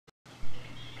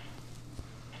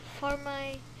for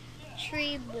my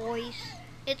three boys.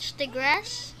 It's the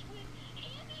grass,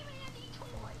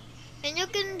 and you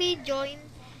can be joined.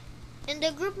 And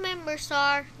the group members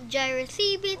are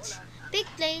Jiratthebits,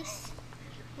 PeakPlayz.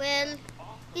 Well,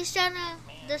 his channel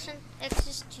doesn't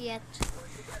exist yet.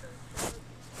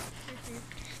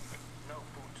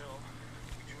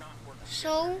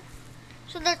 So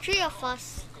the three of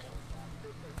us,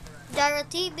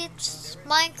 Jiratthebits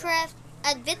Minecraft,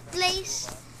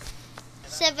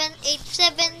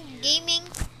 AdvitPlayz787 Gaming,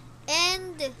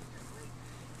 and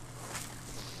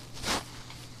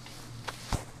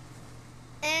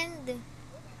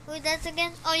who that's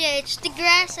again? Oh yeah, it's the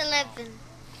Grass 11.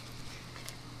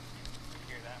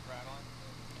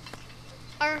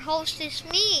 Our host is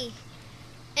me,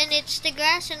 and it's the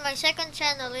Grass in my second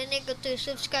channel. You need to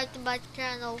subscribe to my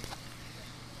channel.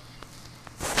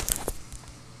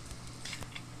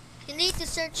 You need to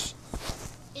search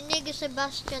Inigo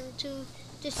Sebastian to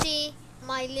see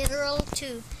my literal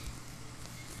 2.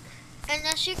 And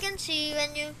as you can see,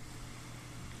 when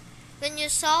you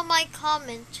saw my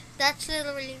comment, that's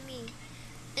literally me.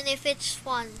 And if it's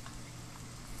fun,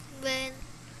 well,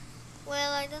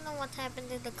 I don't know what happened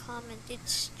to the comment.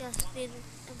 It's just didn't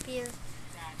appear.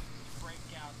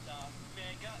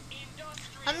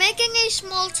 I'm making a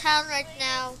small town right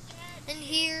now, and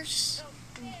here's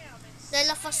the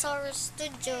Dilophosaurus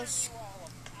Studios.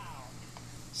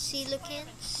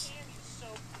 Coelacanths.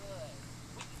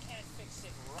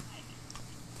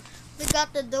 We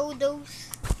got the dodos.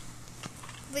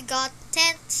 We got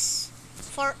tents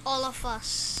for all of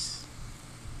us.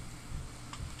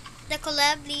 The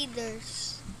collab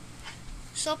leaders.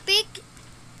 So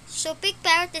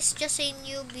PeakPlayz is just a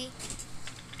newbie.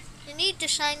 You need to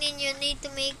sign in. You need to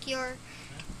make your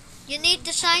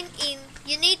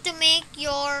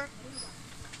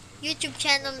YouTube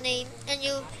channel name, and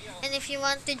if you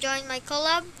want to join my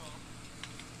collab,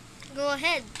 go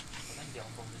ahead.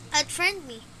 Add friend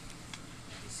me.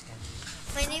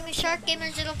 My name is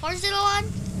SharkGamer0401.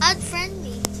 Add friend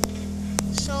me.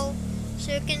 So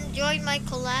you can join my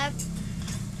collab.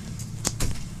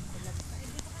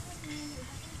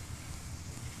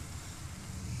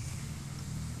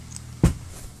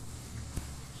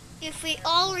 If we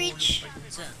all reach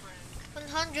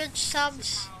 100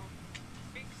 subs,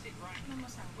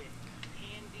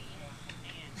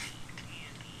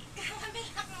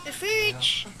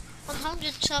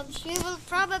 we will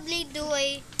probably do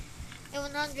a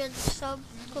 100 sub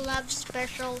collab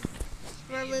special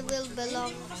where we will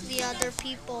belong the other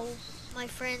people, my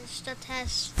friends that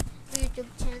has YouTube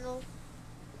channel.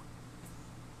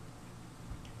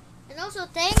 And also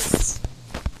thanks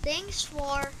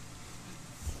for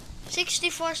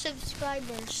 64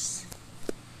 subscribers.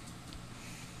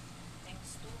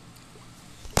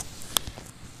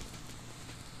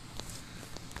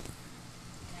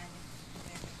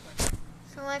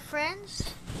 So my friends,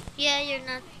 yeah, you're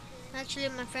not actually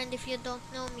my friend if you don't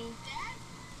know me,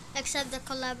 except the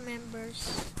collab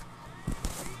members.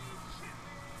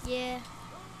 Yeah.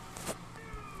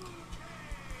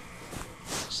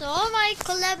 So all my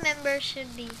collab members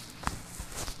should be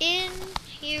in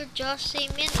here just a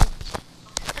minute.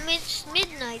 I mean, it's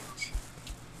midnight.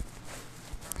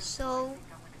 So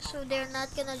they're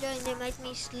not gonna join. They might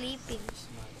be sleeping.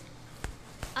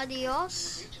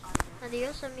 Adios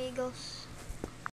amigos.